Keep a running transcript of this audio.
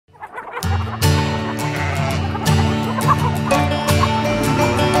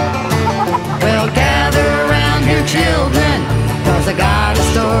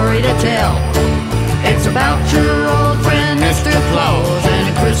your old friend Mr. Claus and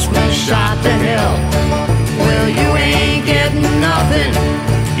a Christmas shot to hell. Well, you ain't getting nothing,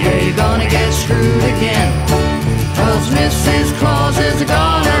 yeah, you're gonna get screwed again. 'Cause Mrs. Claus is a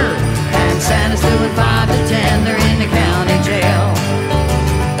goner, and Santa's doing 5 to 10, they're in the county jail.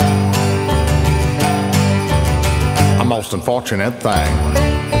 A most unfortunate thing.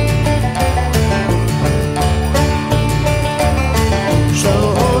 So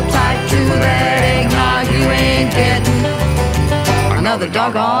hold tight to that eggnog, you ain't getting another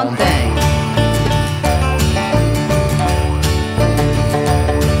doggone thing.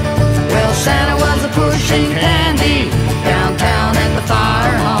 Well, Santa was a pushing candy downtown at the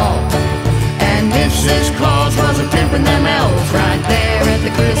fire hall, and Mrs. Claus was a pimping them elves right there at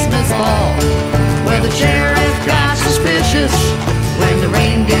the Christmas ball. Well, the sheriff got suspicious when the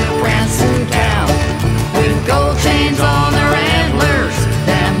reindeer pranced through town with gold chains on their antlers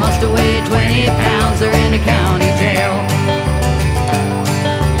that must have weighed 20 pounds. They're in a county jail.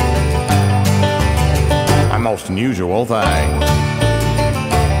 A most unusual thing.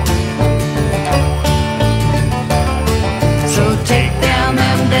 So take down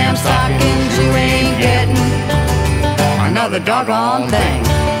them damn stockings, you ain't getting another doggone thing.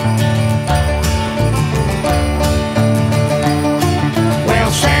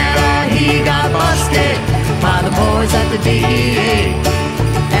 Well, Santa, he got busted by the boys at the DEA,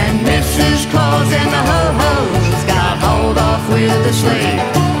 and Mrs. Claus and the ho-hos got hauled off with the sleigh.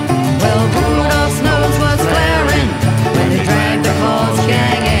 Well, Rudolph's nose was flaring when they dragged the Claus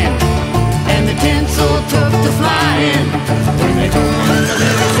gang in, and the tinsel took to flying when they threw him in the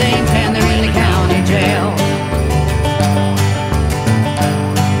little St. Pen. They're in the county jail.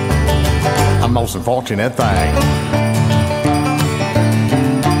 A most unfortunate thing.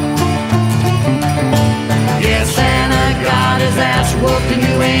 Yeah, Santa got his ass whooped and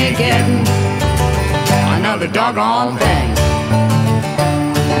you ain't getting another doggone thing.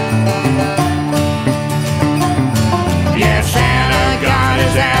 Yeah, Santa got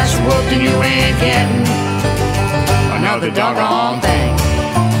his ass whooped and you ain't getting another doggone thing.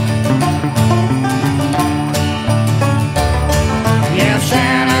 Yeah,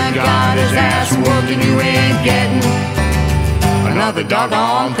 Santa got his ass whooped and you ain't getting another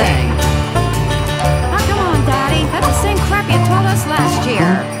doggone thing. Oh, come on, Daddy. That's the same crap you told us last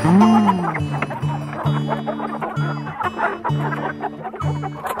year.